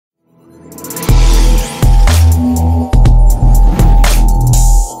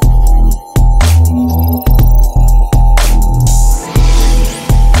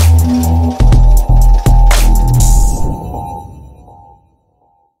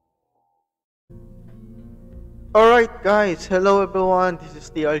Alright guys, hello everyone, this is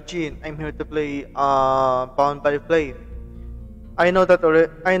TRG and I'm here to play Bound by Flame. I know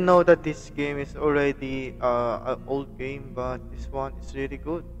that this game is already an old game, but this one is really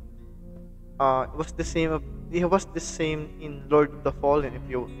good. It was the same in Lord of the Fallen,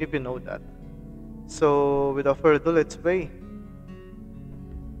 if you know that. So without further ado, let's play.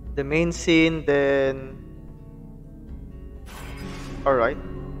 The main scene then. Alright.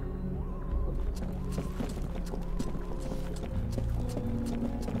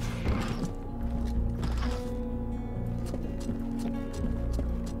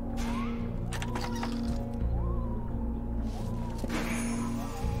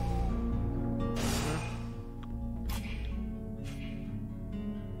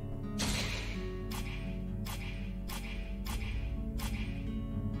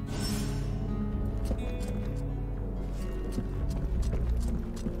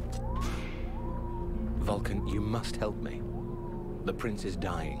 Vulcan, you must help me. The prince is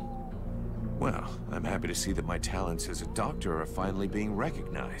dying. Well, I'm happy to see that my talents as a doctor are finally being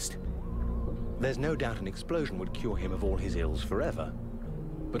recognized. There's no doubt an explosion would cure him of all his ills forever.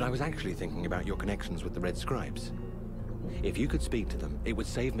 But I was actually thinking about your connections with the Red Scribes. If you could speak to them, it would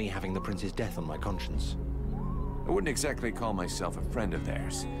save me having the prince's death on my conscience. I wouldn't exactly call myself a friend of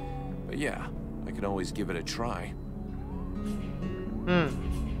theirs. But yeah, I could always give it a try. Hmm.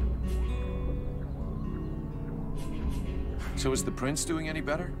 So is the prince doing any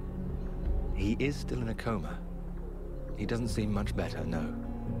better? He is still in a coma. He doesn't seem much better, no.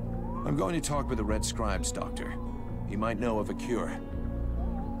 I'm going to talk with the Red Scribes, Doctor. He might know of a cure.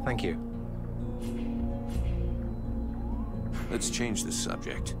 Thank you. Let's change the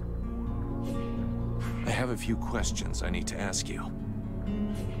subject. I have a few questions I need to ask you.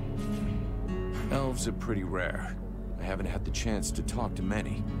 Elves are pretty rare. I haven't had the chance to talk to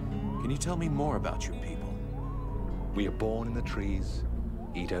many. Can you tell me more about your people? We are born in the trees,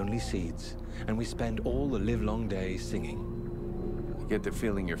 eat only seeds, and we spend all the livelong day singing. I get the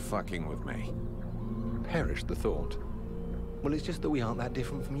feeling you're fucking with me. Perish the thought. Well, it's just that we aren't that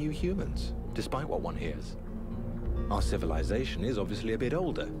different from you humans, despite what one hears. Our civilization is obviously a bit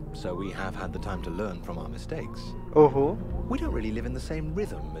older, so we have had the time to learn from our mistakes. Oh. We don't really live in the same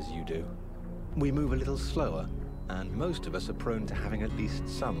rhythm as you do. We move a little slower, and most of us are prone to having at least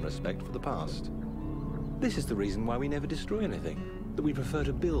some respect for the past. This is the reason why we never destroy anything, that we prefer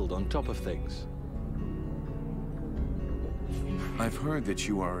to build on top of things. I've heard that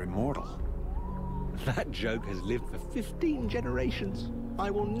you are immortal. That joke has lived for 15 generations.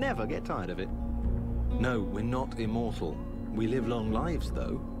 I will never get tired of it. No, we're not immortal. We live long lives,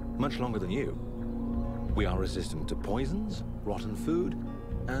 though, much longer than you. We are resistant to poisons, rotten food,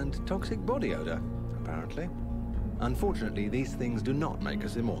 and toxic body odor, apparently. Unfortunately, these things do not make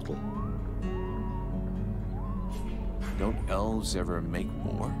us immortal. Don't elves ever make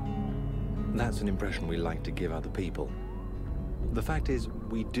war? That's an impression we like to give other people. The fact is,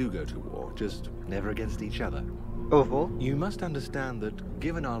 we do go to war, just never against each other. Oh. You must understand that,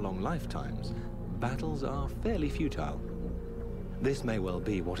 given our long lifetimes, battles are fairly futile. This may well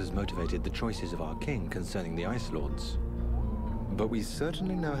be what has motivated the choices of our king concerning the Ice Lords. But we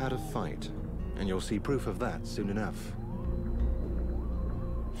certainly know how to fight, and you'll see proof of that soon enough.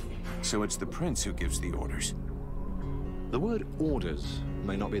 So it's the prince who gives the orders? The word orders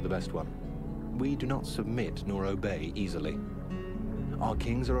may not be the best one. We do not submit nor obey easily. Our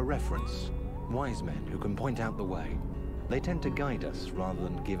kings are a reference, wise men who can point out the way. They tend to guide us rather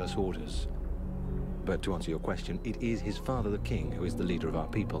than give us orders. But to answer your question, it is his father the king who is the leader of our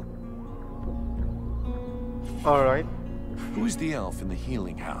people. Alright. Who is the elf in the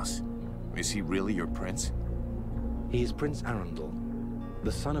healing house? Is he really your prince? He is Prince Arundel,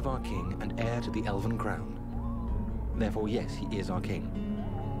 the son of our king and heir to the elven crown. Therefore, yes, he is our king.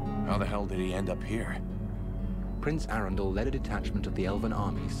 How the hell did he end up here? Prince Arundel led a detachment of the elven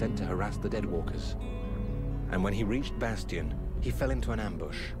army sent to harass the Deadwalkers. And when he reached Bastion, he fell into an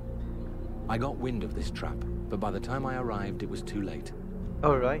ambush. I got wind of this trap, but by the time I arrived, it was too late.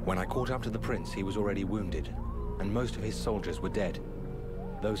 Alright. When I caught up to the prince, he was already wounded, and most of his soldiers were dead.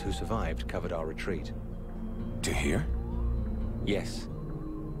 Those who survived covered our retreat. To here? Yes.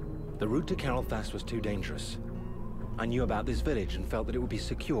 The route to Carolthas was too dangerous. I knew about this village and felt that it would be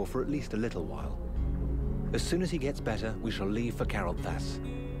secure for at least a little while. As soon as he gets better, we shall leave for Carolthas.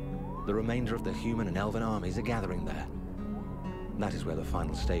 The remainder of the human and elven armies are gathering there. That is where the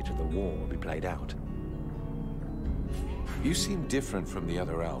final stage of the war will be played out. You seem different from the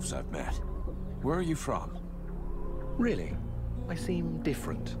other elves I've met. Where are you from? Really? I seem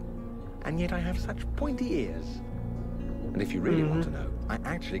different. And yet I have such pointy ears. And if you really want to know, I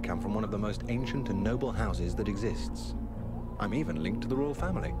actually come from one of the most ancient and noble houses that exists. I'm even linked to the royal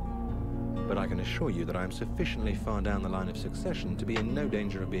family. But I can assure you that I am sufficiently far down the line of succession to be in no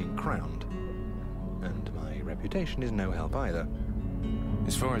danger of being crowned. And my reputation is no help either.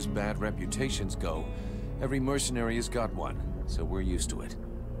 As far as bad reputations go, every mercenary has got one, so we're used to it.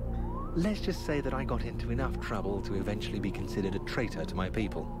 Let's just say that I got into enough trouble to eventually be considered a traitor to my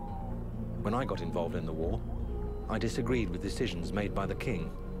people. When I got involved in the war, I disagreed with decisions made by the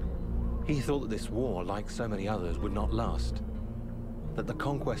king. He thought that this war, like so many others, would not last. That the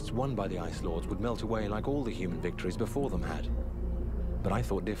conquests won by the Ice Lords would melt away like all the human victories before them had. But I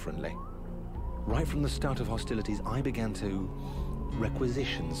thought differently. Right from the start of hostilities, I began to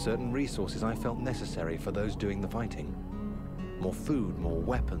requisition certain resources I felt necessary for those doing the fighting. More food, more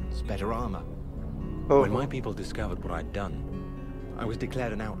weapons, better armor. When my people discovered what I'd done, I was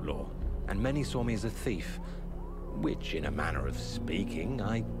declared an outlaw, and many saw me as a thief, which, in a manner of speaking,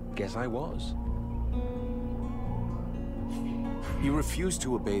 I guess I was. You refused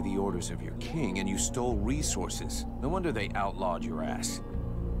to obey the orders of your king, and you stole resources. No wonder they outlawed your ass.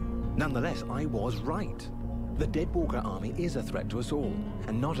 Nonetheless, I was right. The Deadwalker army is a threat to us all,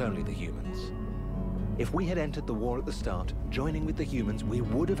 and not only the humans. If we had entered the war at the start, joining with the humans, we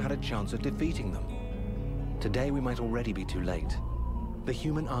would have had a chance of defeating them. Today we might already be too late. The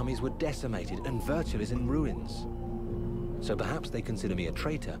human armies were decimated, and Virtual is in ruins. So perhaps they consider me a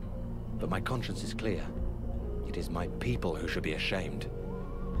traitor, but my conscience is clear. It is my people who should be ashamed.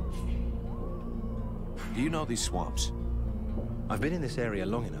 Do you know these swamps? I've been in this area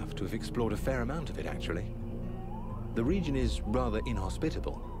long enough to have explored a fair amount of it, actually. The region is rather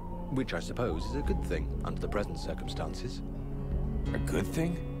inhospitable, which I suppose is a good thing under the present circumstances. A good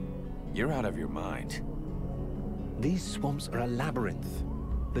thing? You're out of your mind. These swamps are a labyrinth.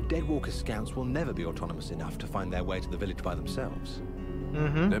 The Deadwalker scouts will never be autonomous enough to find their way to the village by themselves.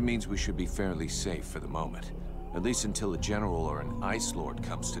 That means we should be fairly safe for the moment. At least until a general or an Ice Lord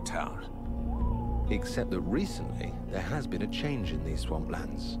comes to town. Except that recently, there has been a change in these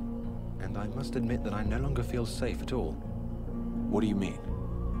swamplands. And I must admit that I no longer feel safe at all. What do you mean?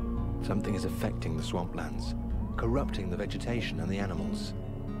 Something is affecting the swamplands, corrupting the vegetation and the animals.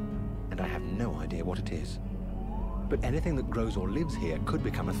 And I have no idea what it is. But anything that grows or lives here could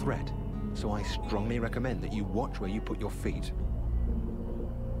become a threat. So I strongly recommend that you watch where you put your feet.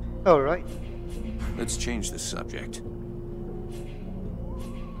 Alright. Let's change the subject.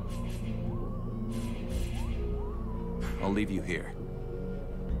 I'll leave you here.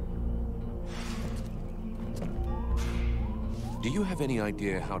 Do you have any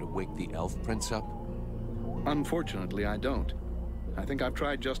idea how to wake the Elf Prince up? Unfortunately, I don't. I think I've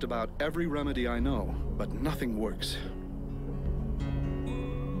tried just about every remedy I know, but nothing works.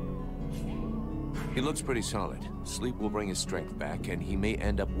 He looks pretty solid. Sleep will bring his strength back, and he may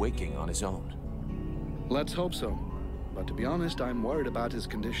end up waking on his own. Let's hope so. But to be honest, I'm worried about his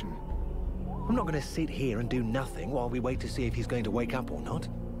condition. I'm not going to sit here and do nothing while we wait to see if he's going to wake up or not.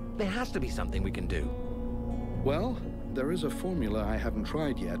 There has to be something we can do. Well, there is a formula I haven't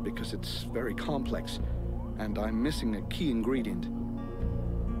tried yet because it's very complex, and I'm missing a key ingredient.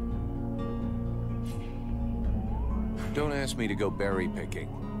 Don't ask me to go berry picking.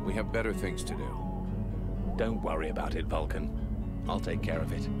 We have better things to do. Don't worry about it, Vulcan. I'll take care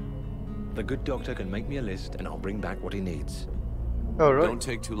of it. The good doctor can make me a list, and I'll bring back what he needs. Alright. Don't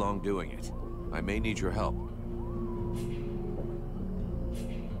take too long doing it. I may need your help.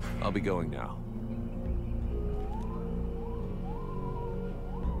 I'll be going now.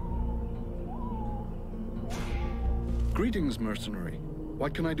 Greetings, mercenary.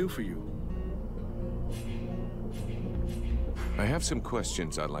 What can I do for you? I have some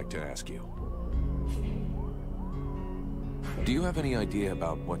questions I'd like to ask you. Do you have any idea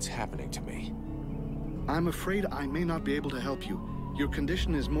about what's happening to me? I'm afraid I may not be able to help you. Your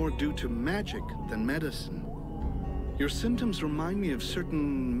condition is more due to magic than medicine. Your symptoms remind me of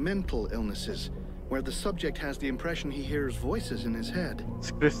certain mental illnesses, where the subject has the impression he hears voices in his head.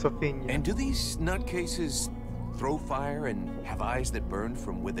 Schizophrenia. And do these nutcases throw fire and have eyes that burn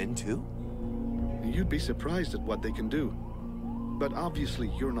from within too? You'd be surprised at what they can do. But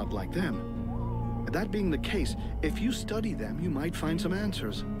obviously you're not like them. That being the case, if you study them, you might find some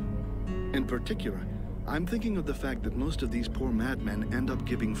answers. In particular, I'm thinking of the fact that most of these poor madmen end up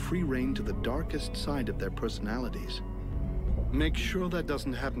giving free rein to the darkest side of their personalities. Make sure that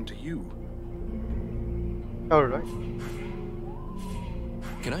doesn't happen to you. Alright.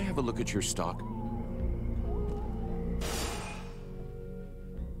 Can I have a look at your stock?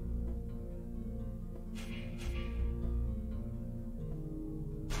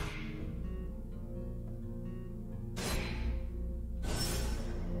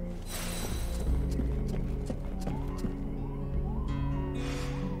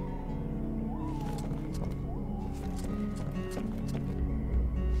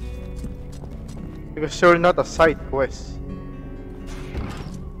 Because you're not a side quest.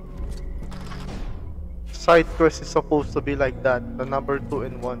 Side quest is supposed to be like that, the number 2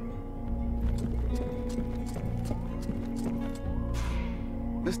 in 1.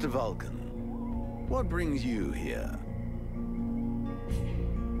 Mr. Vulcan, what brings you here?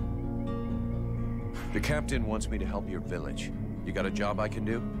 The captain wants me to help your village. You got a job I can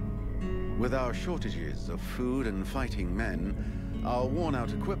do? With our shortages of food and fighting men, our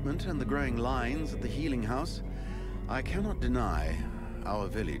worn-out equipment and the growing lines at the healing house, I cannot deny our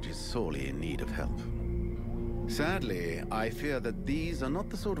village is sorely in need of help. Sadly, I fear that these are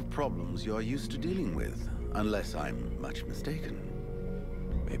not the sort of problems you are used to dealing with, unless I'm much mistaken.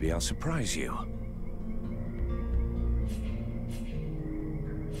 Maybe I'll surprise you.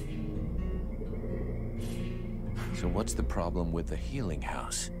 So what's the problem with the healing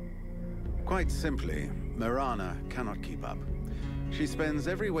house? Quite simply, Mirana cannot keep up. She spends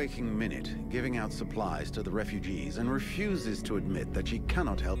every waking minute giving out supplies to the refugees and refuses to admit that she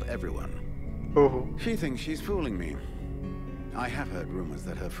cannot help everyone. Oh. She thinks she's fooling me. I have heard rumors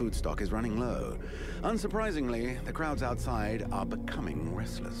that her food stock is running low. Unsurprisingly, the crowds outside are becoming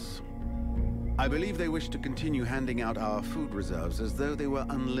restless. I believe they wish to continue handing out our food reserves as though they were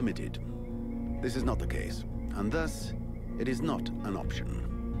unlimited. This is not the case, and thus, it is not an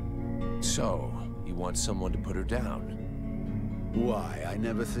option. So, you want someone to put her down? Why, I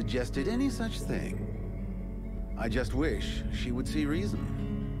never suggested any such thing. I just wish she would see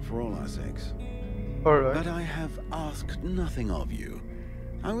reason, for all our sakes. Alright. But I have asked nothing of you.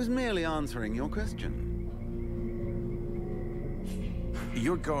 I was merely answering your question.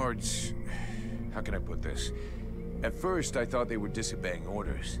 Your guards... How can I put this? At first, I thought they were disobeying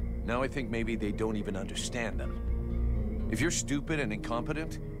orders. Now I think maybe they don't even understand them. If you're stupid and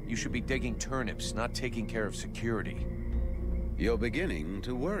incompetent, you should be digging turnips, not taking care of security. You're beginning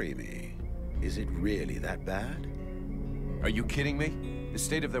to worry me. Is it really that bad? Are you kidding me? The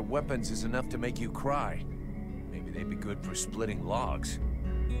state of their weapons is enough to make you cry. Maybe they'd be good for splitting logs.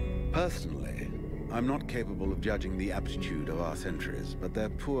 Personally, I'm not capable of judging the aptitude of our sentries, but their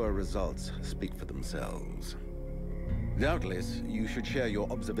poor results speak for themselves. Doubtless, you should share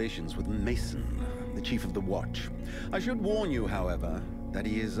your observations with Mason, the chief of the watch. I should warn you, however, that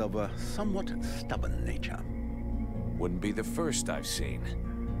he is of a somewhat stubborn nature. Wouldn't be the first I've seen.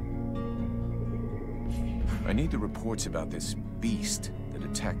 I need the reports about this beast that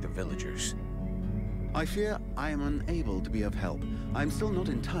attacked the villagers. I fear I am unable to be of help. I'm still not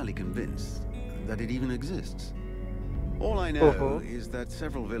entirely convinced that it even exists. All I know is that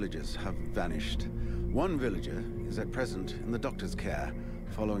several villagers have vanished. One villager is at present in the doctor's care,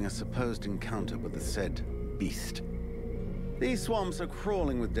 following a supposed encounter with the said beast. These swamps are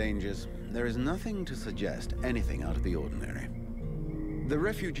crawling with dangers. There is nothing to suggest anything out of the ordinary. The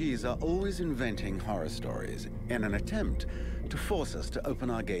refugees are always inventing horror stories in an attempt to force us to open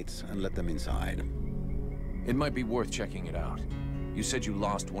our gates and let them inside. It might be worth checking it out. You said you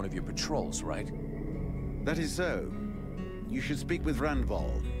lost one of your patrols, right? That is so. You should speak with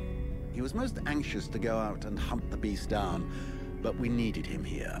Randval. He was most anxious to go out and hunt the beast down, but we needed him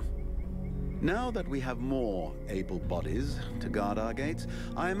here. Now that we have more able bodies to guard our gates,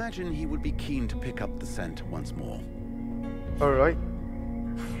 I imagine he would be keen to pick up the scent once more. Alright.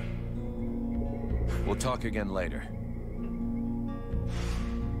 We'll talk again later.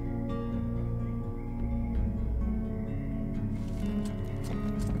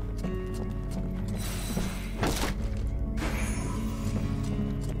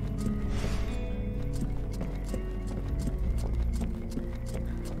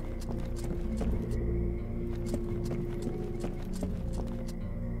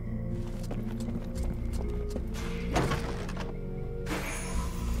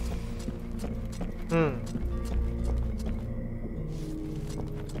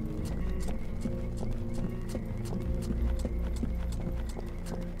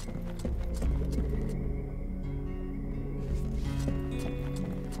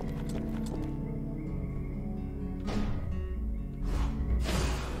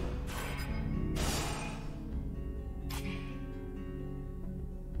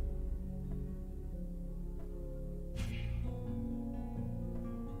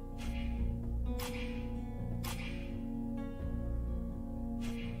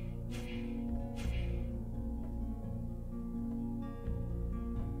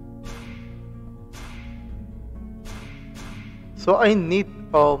 So I need...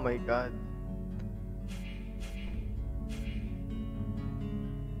 Oh my god.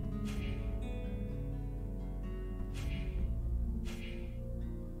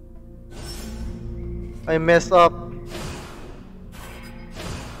 I messed up.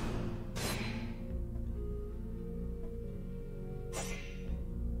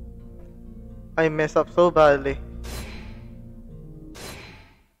 I mess up so badly.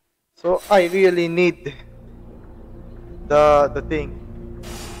 So I really need the thing.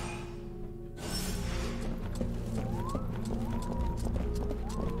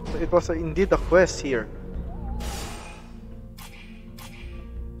 So it was indeed a quest here.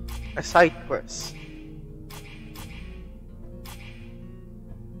 A side quest.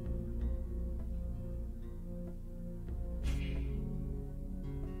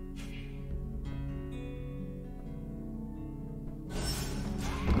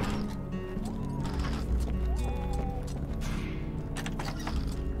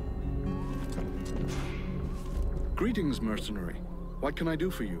 Greetings, mercenary. What can I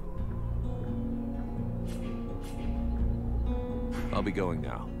do for you? I'll be going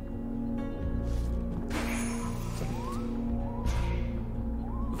now.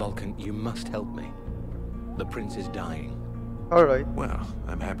 Vulcan, you must help me. The prince is dying. Alright. Well,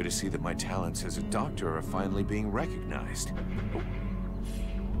 I'm happy to see that my talents as a doctor are finally being recognized.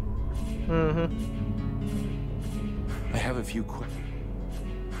 I have a few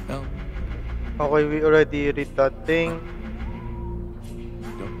Oh. Okay, we already read that thing.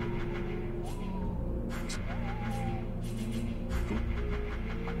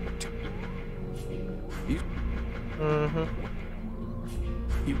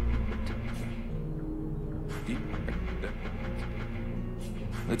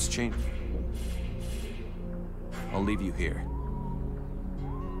 Let's change. I'll leave you here.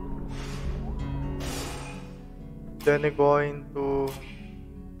 Then we're going to...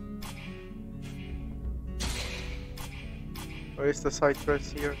 Where is the side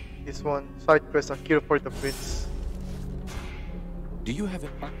quest here? This one. Side quest, a cure for the prince. Do you have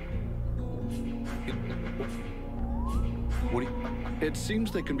it? What do you... It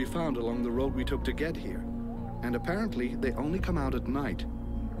seems they can be found along the road we took to get here. And apparently, they only come out at night.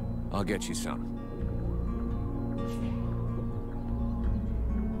 I'll get you some.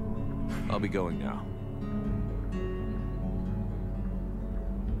 I'll be going now.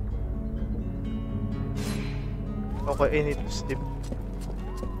 Okay, I need to sleep.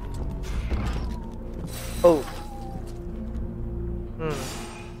 Oh.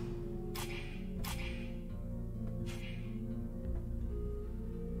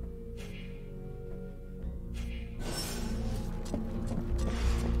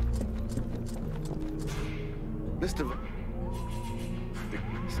 Mr.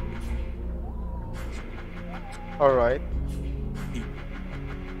 Alright.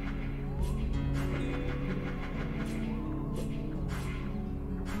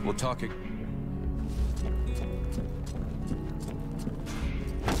 We'll talk.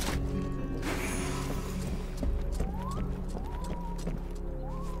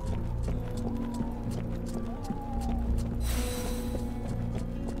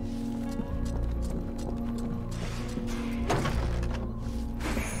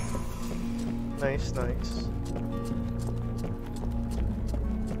 Nice, nice.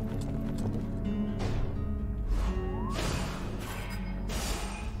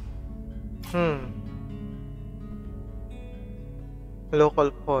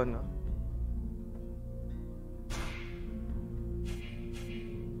 Local fauna.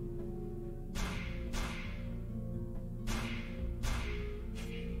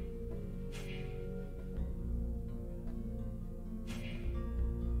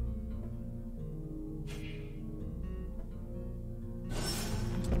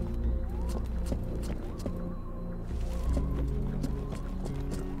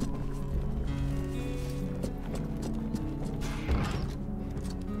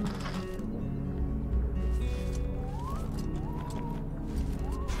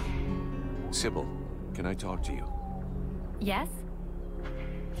 Sybil, can I talk to you? Yes?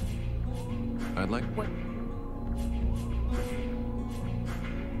 I'd like... What?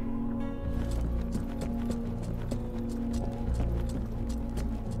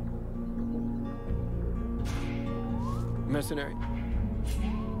 Mercenary.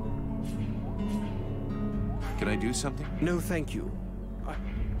 Can I do something? No, thank you.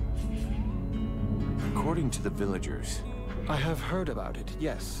 According to the villagers... I have heard about it,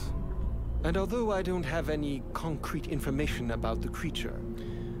 yes. And although I don't have any concrete information about the creature,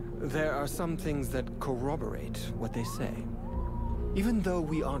 there are some things that corroborate what they say. Even though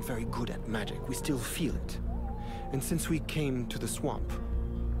we aren't very good at magic, we still feel it. And since we came to the swamp,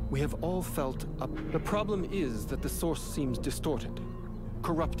 we have all felt The problem is that the source seems distorted,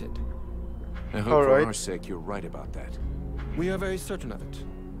 corrupted. I hope for our sake you're right about that. We are very certain of it.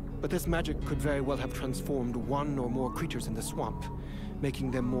 But this magic could very well have transformed one or more creatures in the swamp,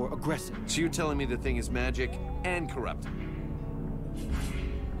 making them more aggressive. So you're telling me the thing is magic and corrupt?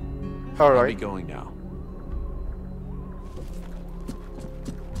 I'll be Alright. going now.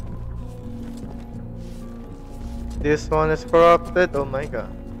 This one is corrupted. Oh my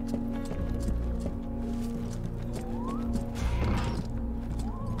god.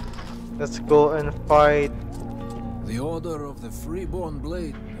 Let's go and fight. The Order of the Freeborn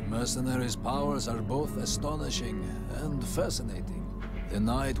Blade. The mercenaries' powers are both astonishing and fascinating. The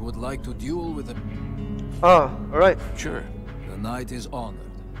knight would like to duel with a... Ah, alright. Sure. The knight is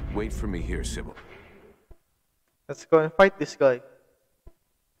honored. Wait for me here, Sybil. Let's go and fight this guy.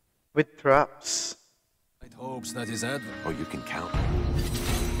 With traps. Knight hopes that his adversary... Oh, you can count.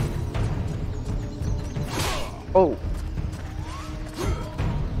 Oh.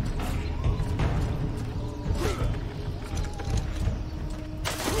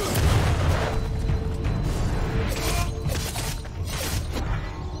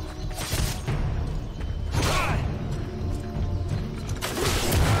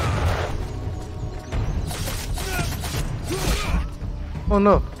 Oh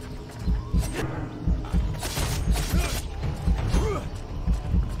no.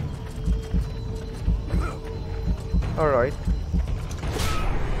 Alright.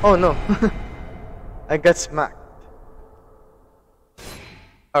 Oh no. I got smacked.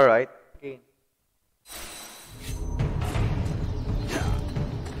 Alright. Okay.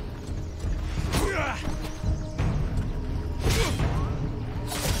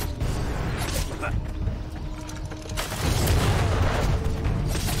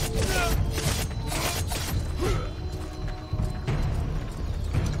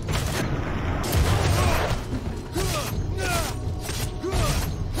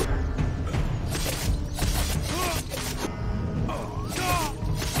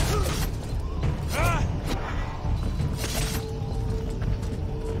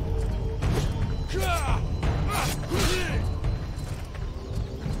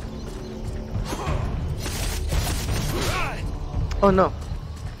 Oh no.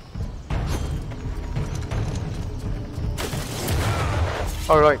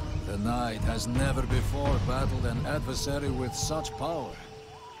 Alright. The knight has never before battled an adversary with such power.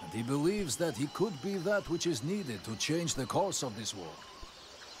 And he believes that he could be that which is needed to change the course of this war.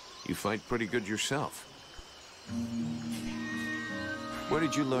 You fight pretty good yourself. Where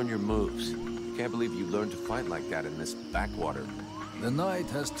did you learn your moves? Can't believe you learned to fight like that in this backwater. The knight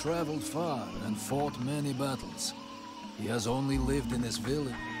has traveled far and fought many battles. He has only lived in this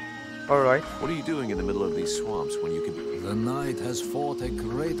village. Alright. What are you doing in the middle of these swamps when you can... The knight has fought a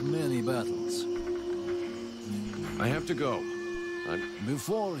great many battles. I have to go.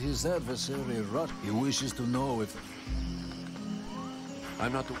 Before his adversary rushed, he wishes to know if...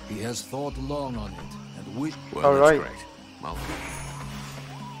 I'm not the... He has thought long on it, and wish... Well, All that's right. great. Well,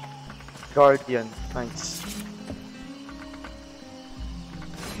 Guardian. Nice.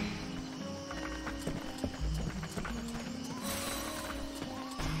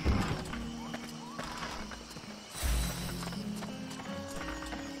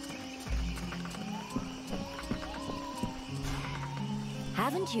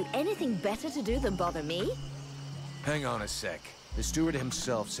 Haven't you anything better to do than bother me? hang on a sec. The steward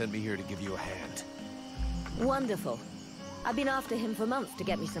himself sent me here to give you a hand. Wonderful. I've been after him for months to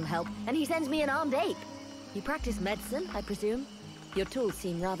get me some help, and he sends me an armed ape. You practice medicine, I presume? Your tools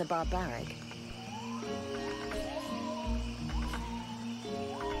seem rather barbaric.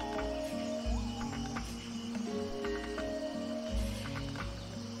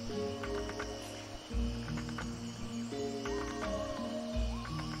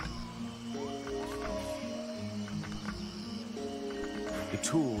 The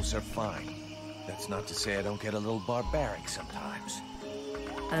tools are fine. That's not to say I don't get a little barbaric sometimes.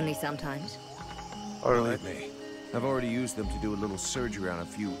 Only sometimes. Believe me, I've already used them to do a little surgery on a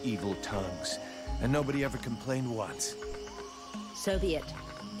few evil tongues, and nobody ever complained once. So be it.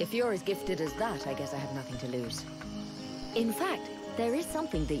 If you're as gifted as that, I guess I have nothing to lose. In fact, there is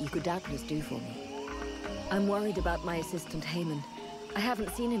something that you could doubtless do for me. I'm worried about my assistant Haman. I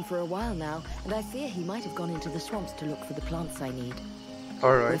haven't seen him for a while now, and I fear he might have gone into the swamps to look for the plants I need.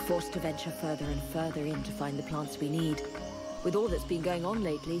 We're Alright. forced to venture further and further in to find the plants we need. With all that's been going on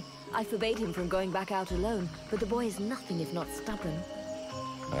lately, I forbade him from going back out alone, but the boy is nothing if not stubborn.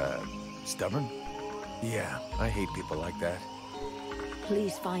 Stubborn? Yeah, I hate people like that.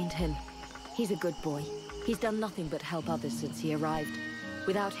 Please find him. He's a good boy. He's done nothing but help others since he arrived.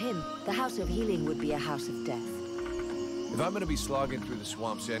 Without him, the House of Healing would be a house of death. If I'm gonna be slogging through the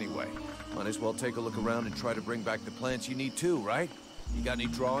swamps anyway, might as well take a look around and try to bring back the plants you need too, right? You got any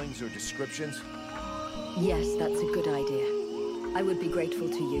drawings or descriptions? Yes, that's a good idea. I would be grateful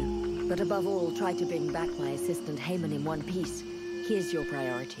to you. But above all, try to bring back my assistant Haman in one piece. He is your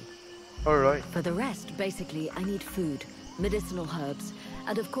priority. Alright. For the rest, basically, I need food, medicinal herbs,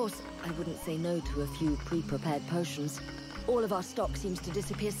 and of course, I wouldn't say no to a few pre-prepared potions. All of our stock seems to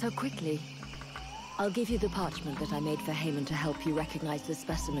disappear so quickly. I'll give you the parchment that I made for Haman to help you recognize the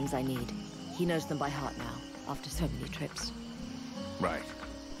specimens I need. He knows them by heart now, after so many trips. Right.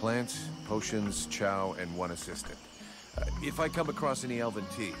 Plants, potions, chow, and one assistant. If I come across any elven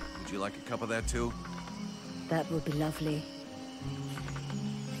tea, would you like a cup of that too? That would be lovely.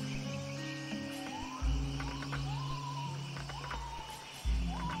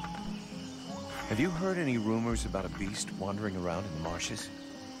 Have you heard any rumors about a beast wandering around in the marshes?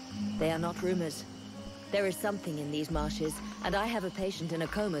 They are not rumors. There is something in these marshes, and I have a patient in a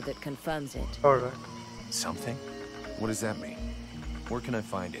coma that confirms it. Alright. Something? What does that mean? Where can I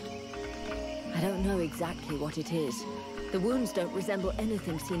find it? I don't know exactly what it is. The wounds don't resemble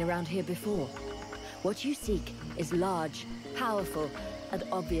anything seen around here before. What you seek is large, powerful, and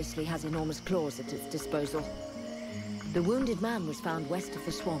obviously has enormous claws at its disposal. The wounded man was found west of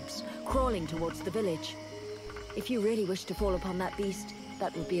the swamps, crawling towards the village. If you really wish to fall upon that beast,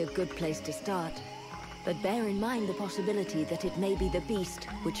 that would be a good place to start. But bear in mind the possibility that it may be the beast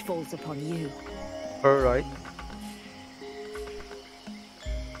which falls upon you. Alright.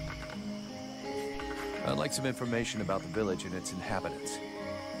 I'd like some information about the village and its inhabitants.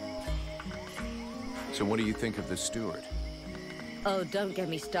 So what do you think of the steward? Oh, don't get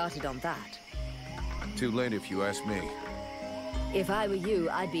me started on that. Too late if you ask me. If I were you,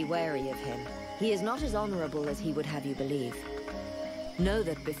 I'd be wary of him. He is not as honorable as he would have you believe. Know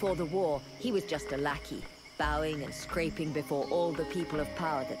that before the war, he was just a lackey, bowing and scraping before all the people of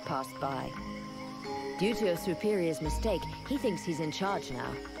power that passed by. Due to a superior's mistake, he thinks he's in charge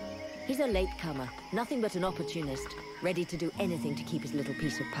now. He's a latecomer, nothing but an opportunist, ready to do anything to keep his little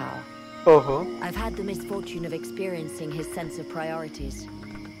piece of power. I've had the misfortune of experiencing his sense of priorities.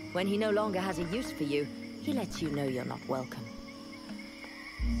 When he no longer has a use for you, he lets you know you're not welcome.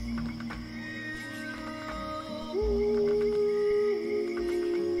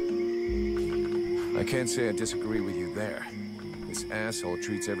 I can't say I disagree with you there. This asshole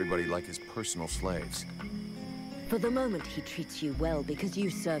treats everybody like his personal slaves. For the moment, he treats you well because you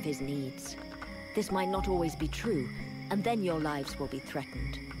serve his needs. This might not always be true, and then your lives will be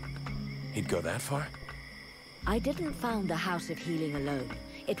threatened. He'd go that far? I didn't found the House of Healing alone.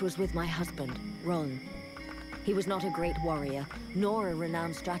 It was with my husband, Ron. He was not a great warrior, nor a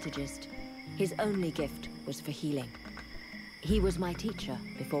renowned strategist. His only gift was for healing. He was my teacher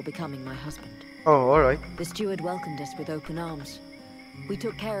before becoming my husband. Oh, alright. The steward welcomed us with open arms. We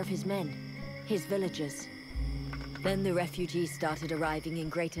took care of his men, his villagers. Then the refugees started arriving in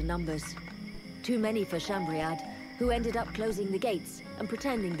greater numbers. Too many for Chambriad, who ended up closing the gates and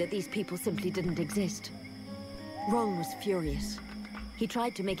pretending that these people simply didn't exist. Ron was furious. He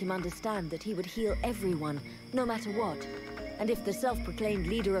tried to make him understand that he would heal everyone, no matter what. And if the self-proclaimed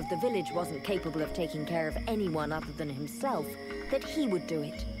leader of the village wasn't capable of taking care of anyone other than himself, that he would do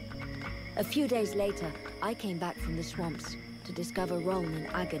it. A few days later, I came back from the swamps to discover Ron in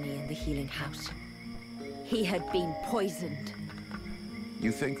agony in the healing house. He had been poisoned.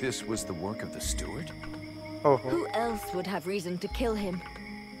 You think this was the work of the steward? Who else would have reason to kill him?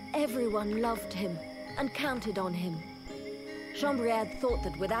 Everyone loved him and counted on him. Chambriad thought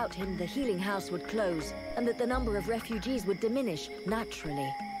that without him, the healing house would close and that the number of refugees would diminish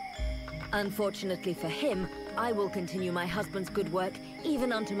naturally. Unfortunately for him, I will continue my husband's good work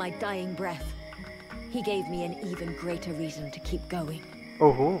even unto my dying breath. He gave me an even greater reason to keep going.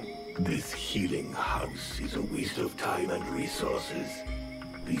 This healing house is a waste of time and resources.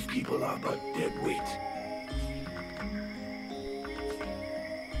 These people are but dead weight.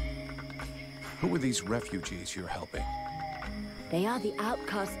 Who are these refugees you're helping? They are the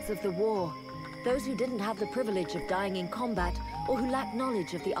outcasts of the war. Those who didn't have the privilege of dying in combat, or who lack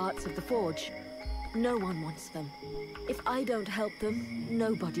knowledge of the arts of the forge. No one wants them. If I don't help them,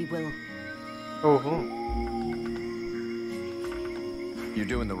 nobody will. You're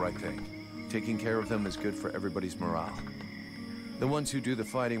doing the right thing. Taking care of them is good for everybody's morale. The ones who do the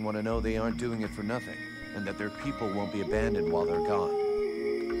fighting want to know they aren't doing it for nothing, and that their people won't be abandoned while they're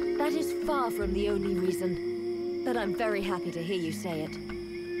gone. That is far from the only reason, but I'm very happy to hear you say it.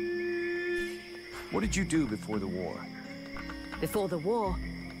 What did you do before the war? Before the war?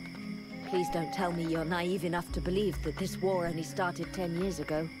 Please don't tell me you're naive enough to believe that this war only started 10 years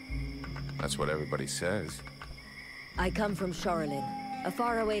ago. That's what everybody says. I come from Shorelin, a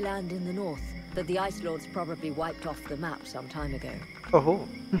faraway land in the north that the Ice Lords probably wiped off the map some time ago.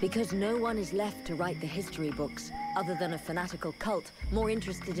 Because no one is left to write the history books, other than a fanatical cult more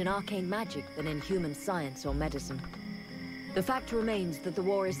interested in arcane magic than in human science or medicine. The fact remains that the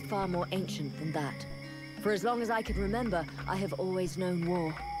war is far more ancient than that. For as long as I can remember, I have always known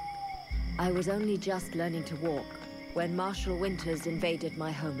war. I was only just learning to walk when Marshal Winters invaded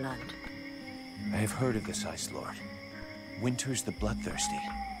my homeland. I have heard of this Ice Lord. Winters the Bloodthirsty.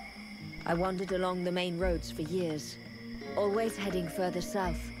 I wandered along the main roads for years, always heading further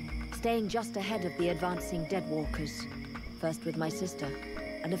south, staying just ahead of the advancing Deadwalkers. First with my sister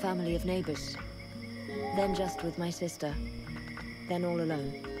and a family of neighbors. Then just with my sister. Then all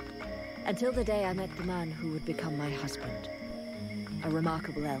alone. Until the day I met the man who would become my husband. A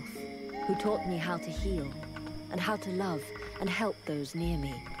remarkable elf who taught me how to heal and how to love and help those near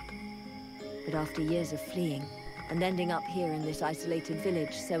me. But after years of fleeing and ending up here in this isolated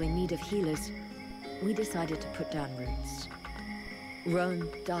village so in need of healers, we decided to put down roots. Roan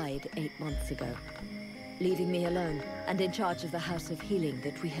died 8 months ago, leaving me alone and in charge of the house of healing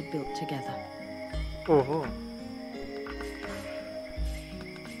that we had built together. Oh.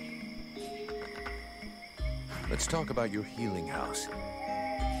 Let's talk about your healing house.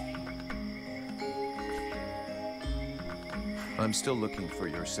 I'm still looking for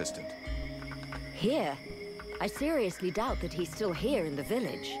your assistant. Here? I seriously doubt that he's still here in the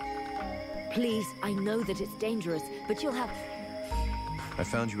village. Please, I know that it's dangerous, but you'll have... I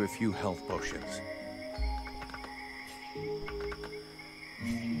found you a few health potions.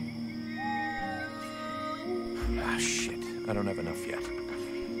 Ah, shit. I don't have enough yet.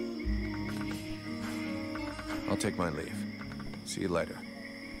 I'll take my leave. See you later.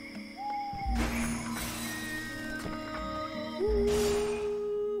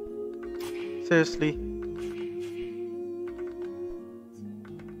 Seriously?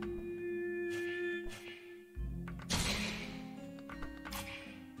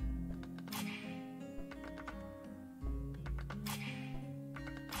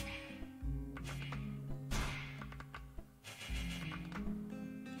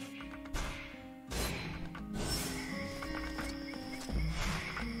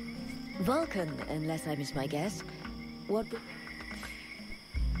 Vulcan, unless I miss my guess. What...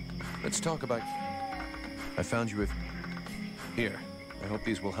 Let's talk about... I found you with... Here. I hope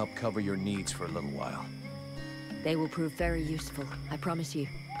these will help cover your needs for a little while. They will prove very useful, I promise you.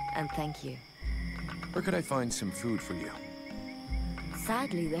 And thank you. Where could I find some food for you?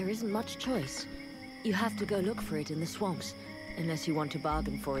 Sadly, there isn't much choice. You have to go look for it in the swamps, unless you want to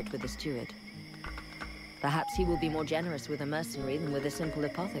bargain for it with the steward. Perhaps he will be more generous with a mercenary than with a simple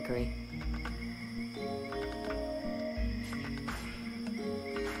apothecary.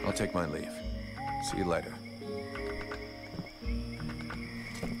 I'll take my leave. See you later.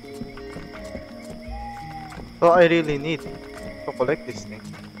 So I really need to collect this thing.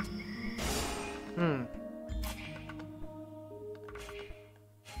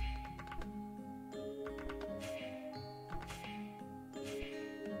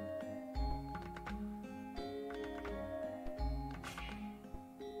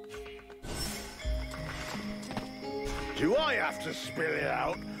 Do I have to spill it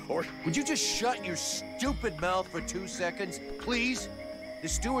out, or... Would you just shut your stupid mouth for 2 seconds, please? The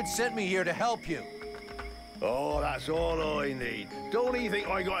steward sent me here to help you. Oh, that's all I need. Don't he think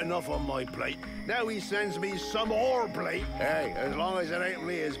I got enough on my plate? Now he sends me some more plate. Hey, as long as it ain't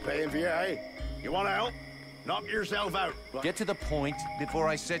Leah's paying for you, hey? You want to help? Knock yourself out. Get to the point before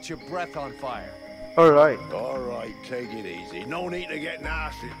I set your breath on fire. Alright. All right, take it easy. No need to get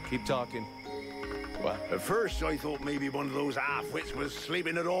nasty. Keep talking. Well, at first I thought maybe one of those half-wits was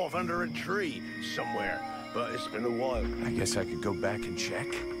sleeping it off under a tree somewhere, but it's been a while. I guess I could go back and check.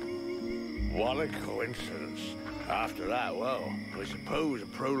 What a coincidence. After that, well, I suppose a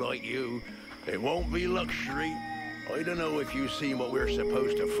pro like you, it won't be luxury. I don't know if you've seen what we're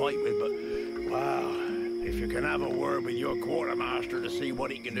supposed to fight with, but, wow, if you can have a word with your quartermaster to see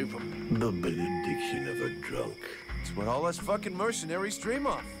what he can do for... The benediction of a drunk. It's what all us fucking mercenaries dream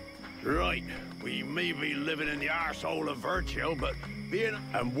of. Right, we may be living in the arsehole of Virtue, but being...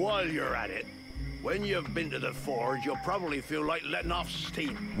 And while you're at it, when you've been to the forge, you'll probably feel like letting off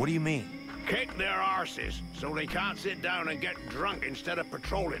steam. What do you mean? Kick their arses so they can't sit down and get drunk instead of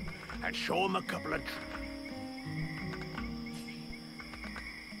patrolling, and show them a couple of...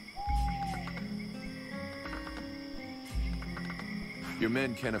 Your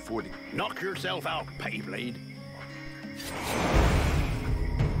men can't afford it. Knock yourself out, petty blade.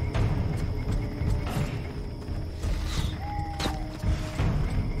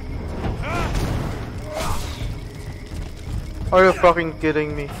 Are you fucking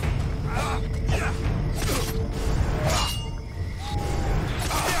kidding me?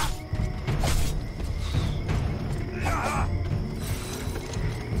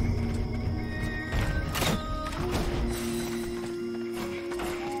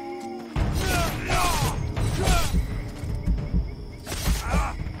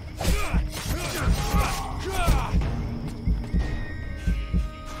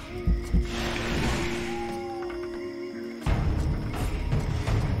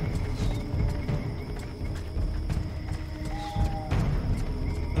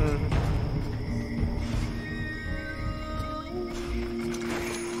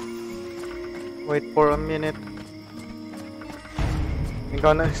 Wait for a minute. I'm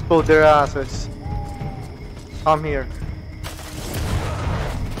gonna explode their asses. Come here.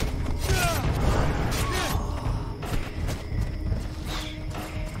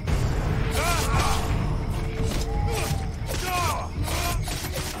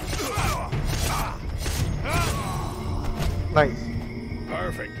 Nice.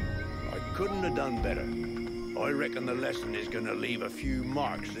 Perfect. I couldn't have done better. I reckon the lesson is gonna leave a few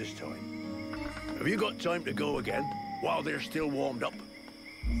marks this time. Have you got time to go again, while they're still warmed up?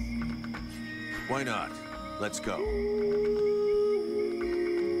 Why not? Let's go.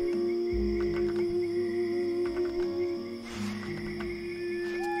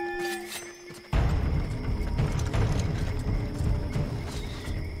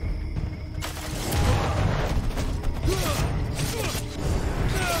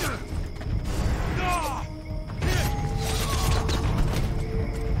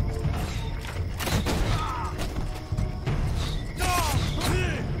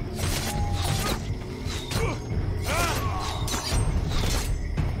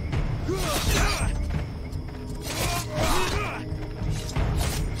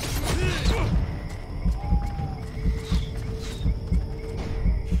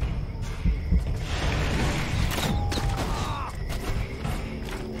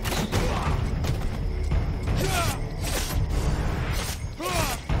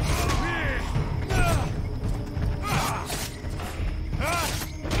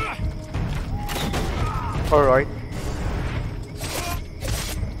 Alright.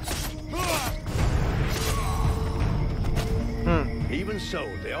 Even so,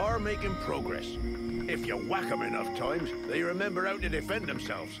 they are making progress. If you whack them enough times, they remember how to defend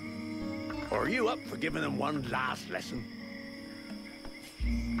themselves. Are you up for giving them one last lesson?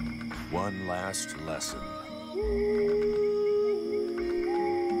 One last lesson.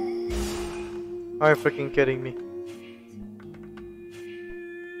 Are you freaking kidding me?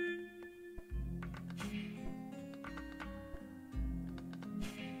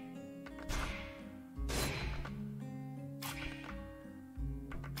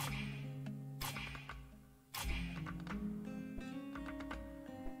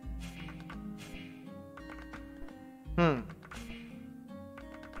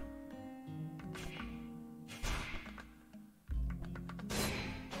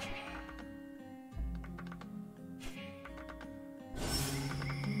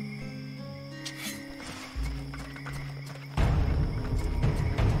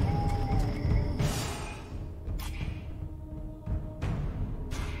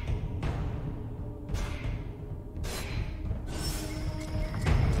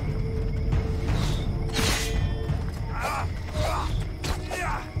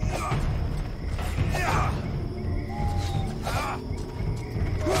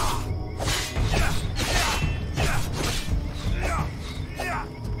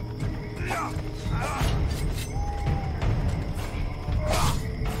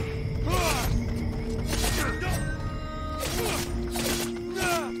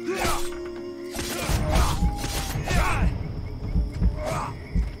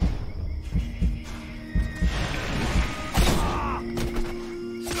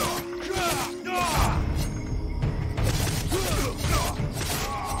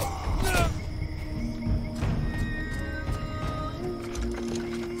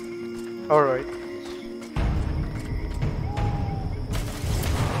 Alright.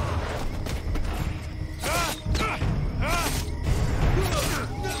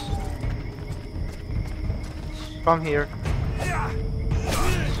 Come here.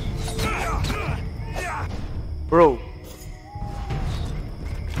 Bro.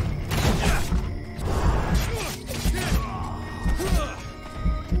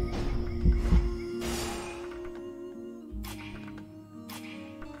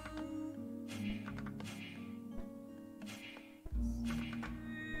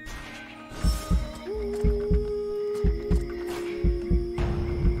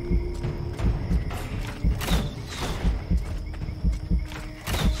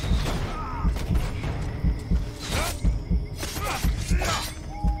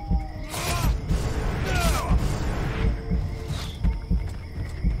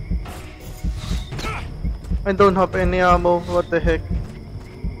 I don't have any ammo, what the heck?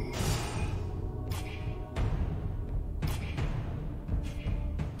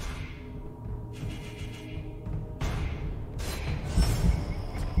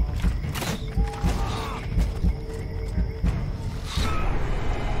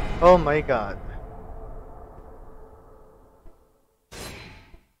 Oh my god.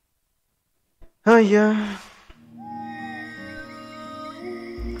 Oh yeah.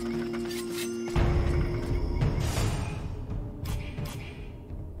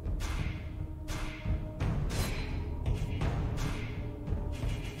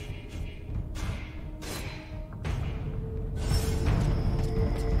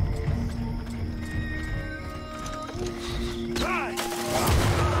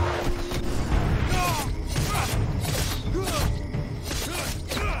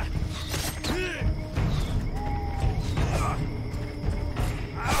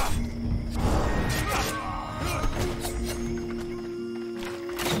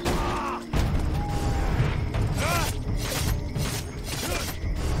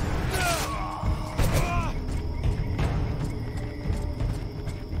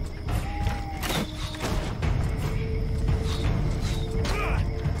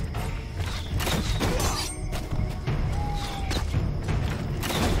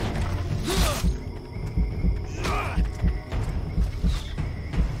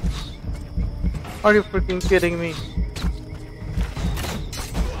 Are you freaking kidding me?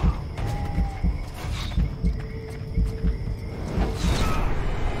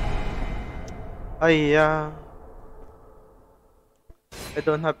 I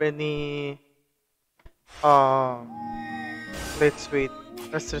don't have any uh let's wait.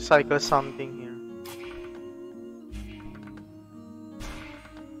 Let's recycle something here.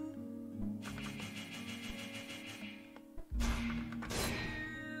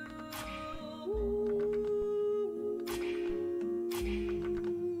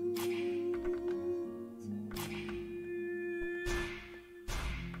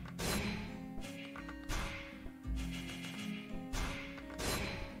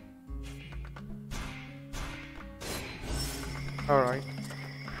 Alright.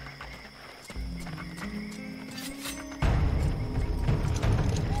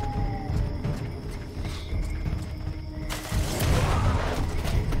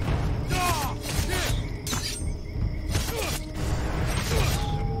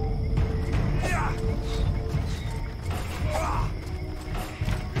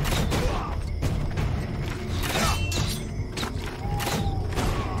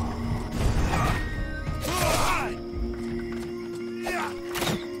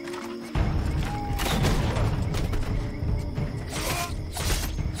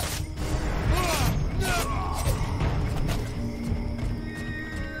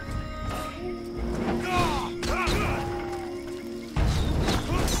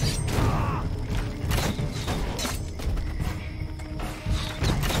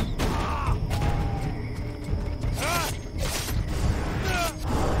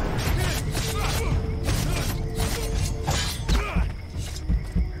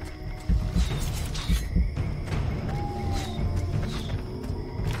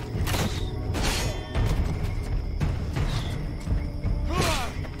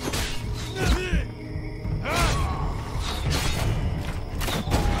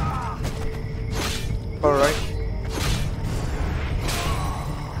 Alright.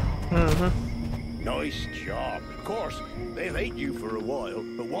 Nice job. Of course, they'll hate you for a while,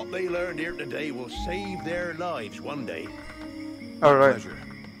 but what they learned here today will save their lives one day. Alright. Pleasure.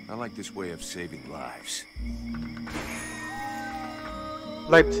 I like this way of saving lives.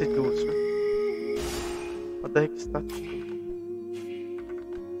 Life seducer. What the heck is that?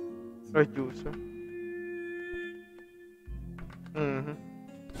 Reducer.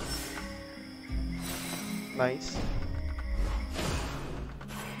 Nice.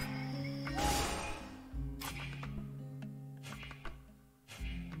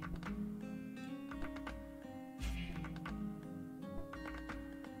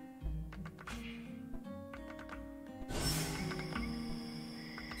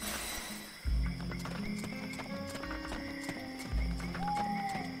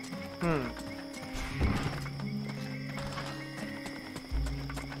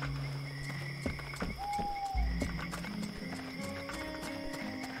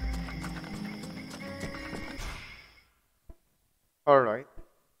 Alright.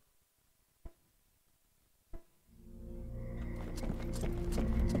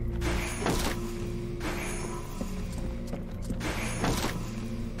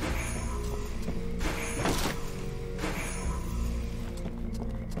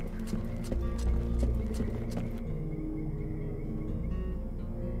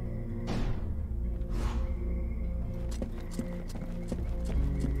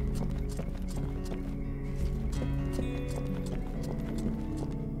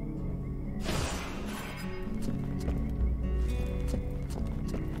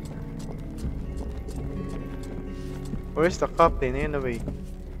 Where's the captain anyway?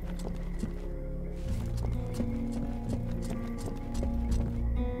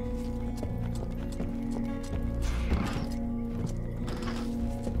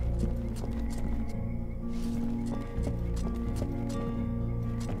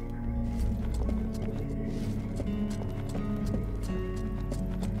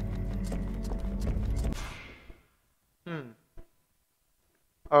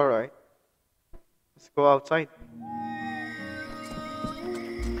 Alright. Let's go outside.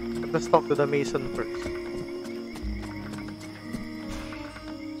 Let's talk to the mason first.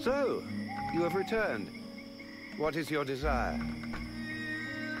 So, you have returned. What is your desire?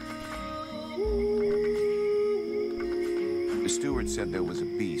 The steward said there was a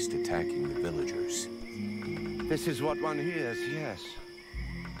beast attacking the villagers. This is what one hears, yes.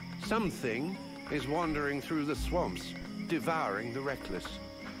 Something is wandering through the swamps, devouring the reckless.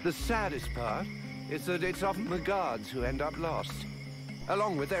 The saddest part is that it's often the guards who end up lost,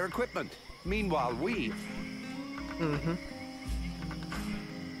 along with their equipment. Meanwhile, we...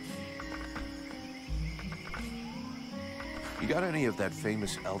 You got any of that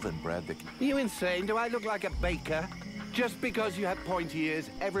famous elven bread that... You insane? Do I look like a baker? Just because you have pointy ears,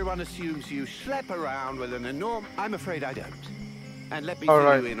 everyone assumes you schlep around with an enormous... I'm afraid I don't. And let me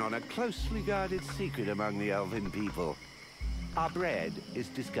fill you in on a closely guarded secret among the elven people. Our bread is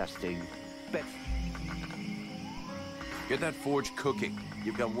disgusting. But... Get that forge cooking.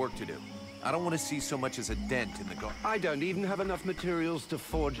 You've got work to do. I don't want to see so much as a dent in the garden. I don't even have enough materials to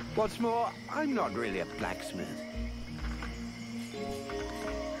forge. What's more, I'm not really a blacksmith.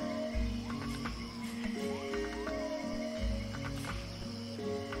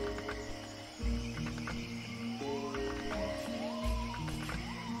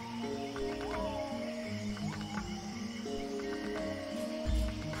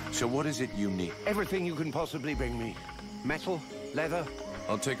 So what is it you need? Everything you can possibly bring me. Metal, leather.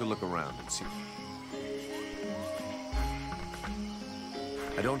 I'll take a look around and see.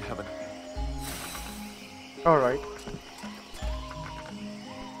 I don't have a... All right.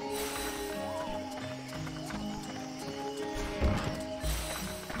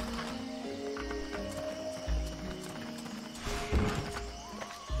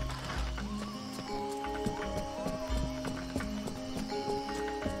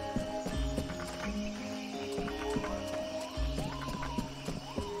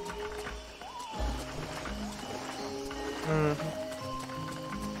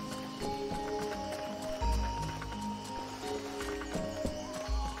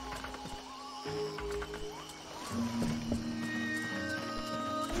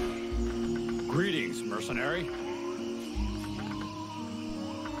 Greetings, mercenary.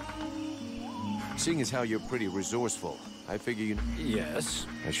 Seeing as how you're pretty resourceful, I figure you... Yes?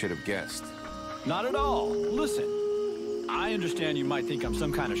 I should have guessed. Not at all. Listen, I understand you might think I'm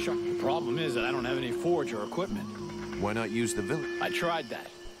some kind of shark. The problem is that I don't have any forge or equipment. Why not use the village? I tried that,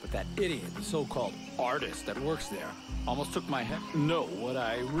 but that idiot, the so-called artist that works there, almost took my head. No, what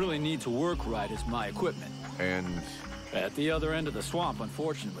I really need to work right is my equipment. And... At the other end of the swamp,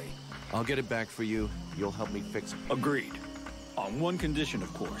 unfortunately. I'll get it back for you. You'll help me fix it. Agreed. On one condition,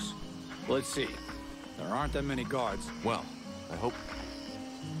 of course. Let's see. There aren't that many guards. Well, I hope...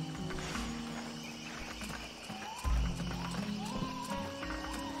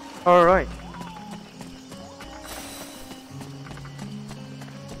 All right.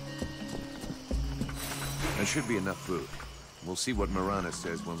 There should be enough food. We'll see what Marana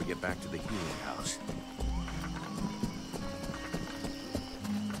says when we get back to the healing house.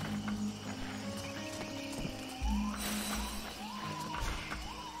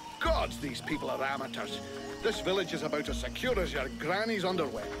 Gods, these people are amateurs. This village is about as secure as your granny's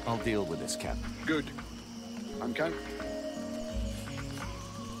underwear. I'll deal with this, Captain. Good. I'm counting.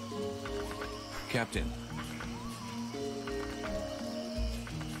 Captain.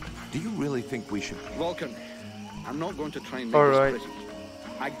 Do you really think we should... Vulcan, I'm not going to try and make this pretty.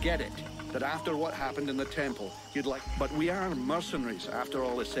 I get it, that after what happened in the temple, you'd like... But we are mercenaries, after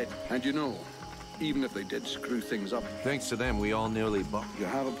all is said. And you know, even if they did screw things up... Thanks to them, we all nearly... You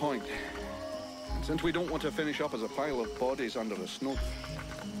have a point. And since we don't want to finish up as a pile of bodies under the snow...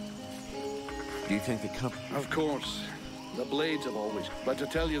 Do you think the company... Of course. The Blades have always... But to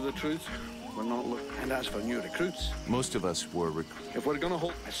tell you the truth, we're not looking... And as for new recruits... Most of us were... If we're gonna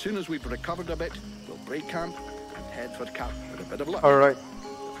hold... As soon as we've recovered a bit, we'll break camp and head for camp with a bit of luck. All right.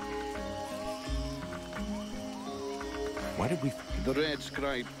 Why did we... The Red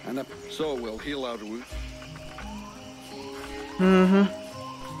Scribe, and so we'll heal our wounds.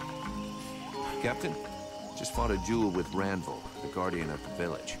 Captain, just fought a duel with Ranvil, the guardian of the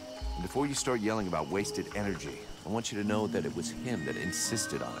village. And before you start yelling about wasted energy, I want you to know that it was him that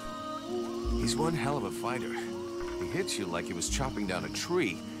insisted on it. He's one hell of a fighter. He hits you like he was chopping down a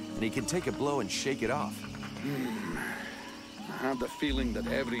tree, and he can take a blow and shake it off. I have the feeling that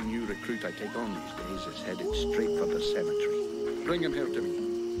every new recruit I take on these days is headed straight for the cemetery. Bring him here to me.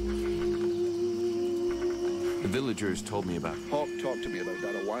 The villagers told me about... Hawk talked to me about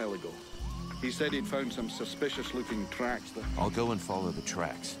that a while ago. He said he'd found some suspicious-looking tracks that... I'll go and follow the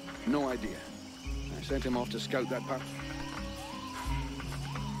tracks. No idea. I sent him off to scout that path.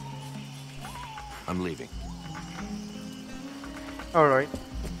 I'm leaving. All right.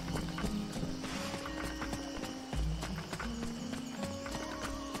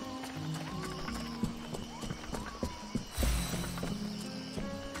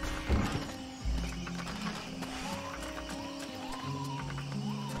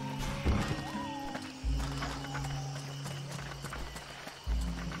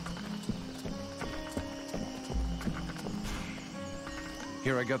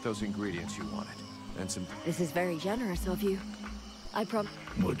 Here, I got those ingredients you wanted. And some... This is very generous of you. I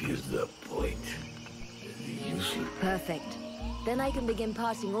What is the point? Useless. Perfect. Then I can begin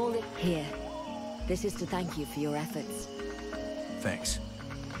passing all the... Here. This is to thank you for your efforts. Thanks.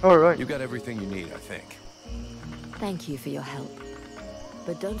 Alright. You got everything you need, I think. Thank you for your help.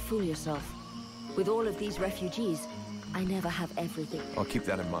 But don't fool yourself. With all of these refugees, I never have everything. I'll keep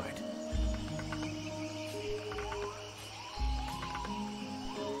that in mind.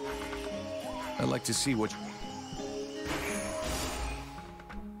 I'd like to see what...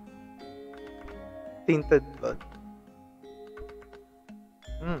 Tainted blood.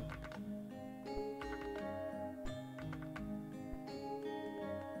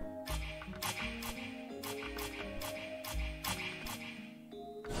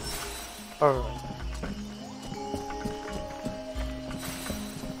 Alright.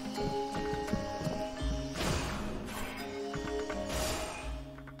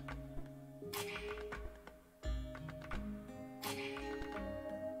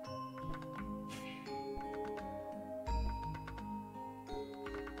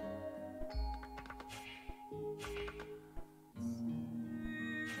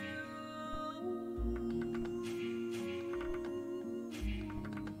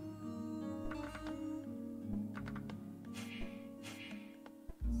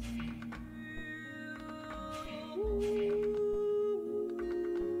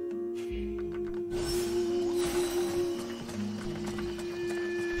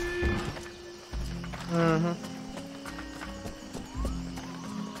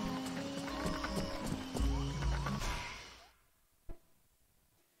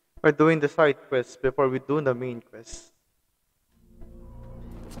 We're doing the side quests before we do the main quest.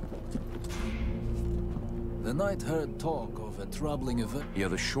 The knight heard talk of a troubling event. Yeah,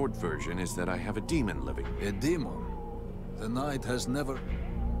 the short version is that I have a demon living. A demon? The knight has never...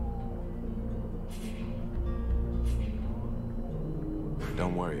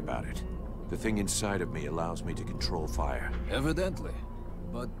 Don't worry about it. The thing inside of me allows me to control fire. Evidently.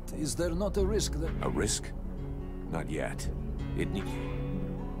 But is there not a risk that... A risk? Not yet. It needs...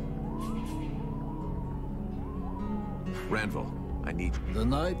 Ranville, I need... The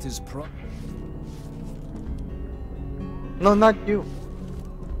knight is No, not you.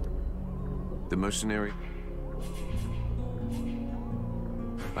 The mercenary?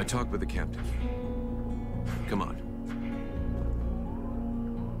 I talked with the captain. Come on.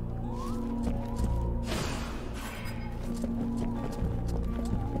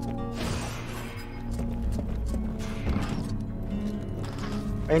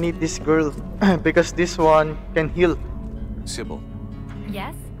 I need this girl because this one can heal. Sybil,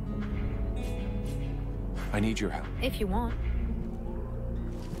 Yes? I need your help. If you want.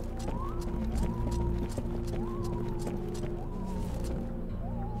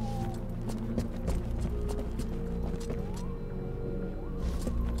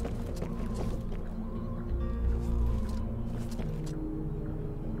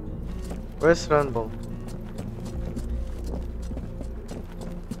 Where's Ranball?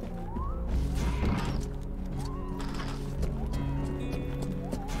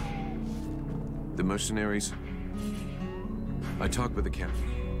 The mercenaries? I talked with the captain.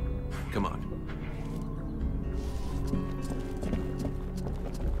 Come on.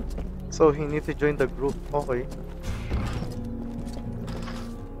 So he needs to join the group. Okay.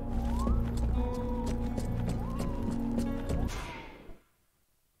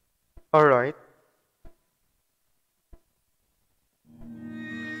 Alright.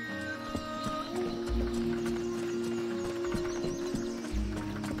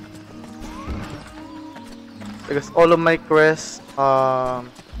 Because all of my quests, I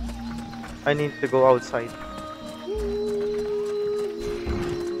need to go outside.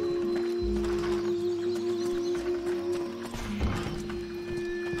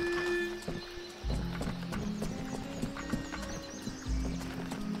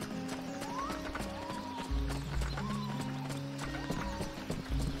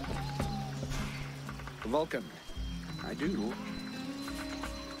 Vulcan, I do.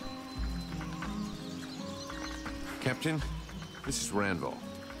 Captain, this is Ranville.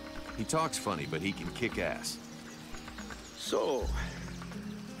 He talks funny, but he can kick ass. So,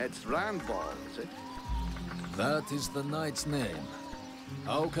 it's Randball, is it? That is the knight's name.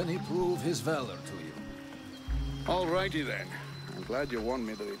 How can he prove his valor to you? Alrighty then. I'm glad you warned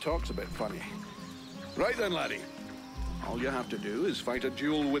me that he talks a bit funny. Right then, laddie. All you have to do is fight a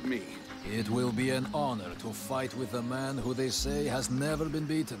duel with me. It will be an honor to fight with the man who they say has never been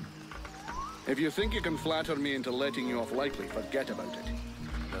beaten. If you think you can flatter me into letting you off lightly, forget about it.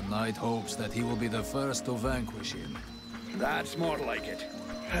 The knight hopes that he will be the first to vanquish him. That's more like it.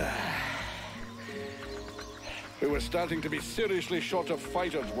 We were starting to be seriously short of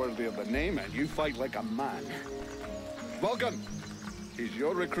fighters worthy of the name, and you fight like a man. Vulcan, He's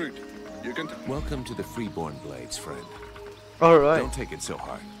your recruit. You can... Welcome to the Freeborn Blades, friend. Alright. Don't take it so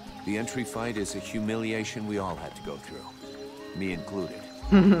hard. The entry fight is a humiliation we all had to go through. Me included.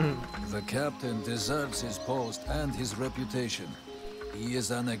 The captain deserves his post and his reputation. He is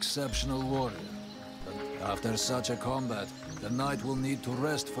an exceptional warrior. But after such a combat, the knight will need to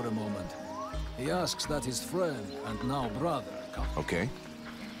rest for a moment. He asks that his friend and now brother come. Okay.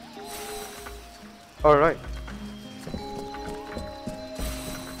 Alright.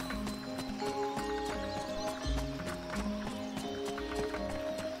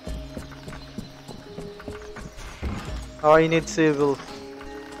 Oh, I need civil.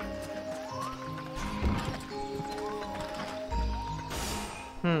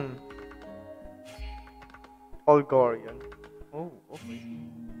 Bulgarian. Oh, okay.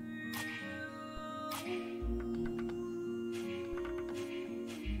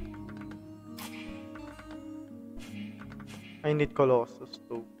 I need Colossus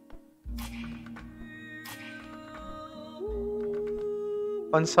too.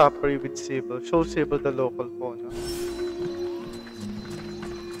 Unsappery with Sibyl. Show Sibyl the local fauna.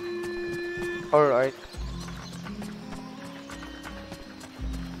 Alright.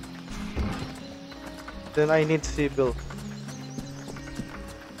 Then I need Sibyl.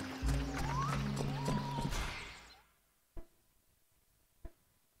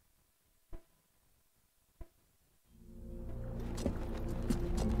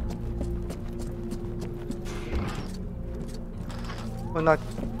 Oh, not.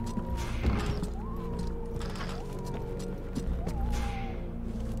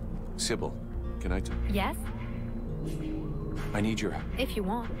 Sybil, can I Yes? I need your... If you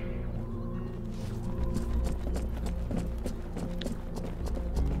want.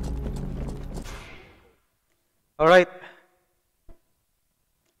 Alright.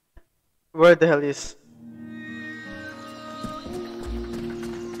 Where the hell is...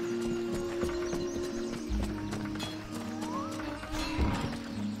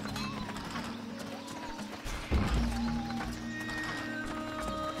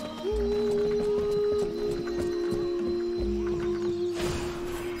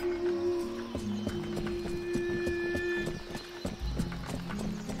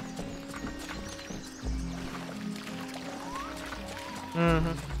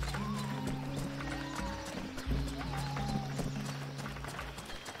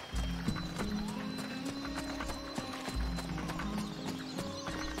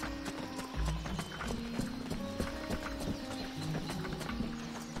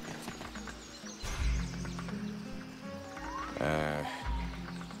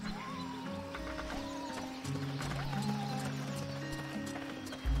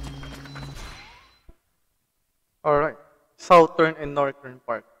 Alright. Southern and Northern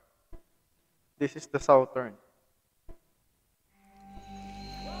Park. This is the Southern.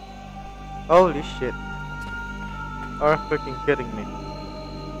 Holy shit. Are you freaking kidding me?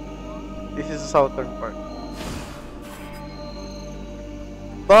 This is the Southern Park.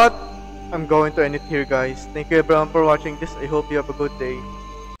 But I'm going to end it here, guys. Thank you everyone for watching this. I hope you have a good day.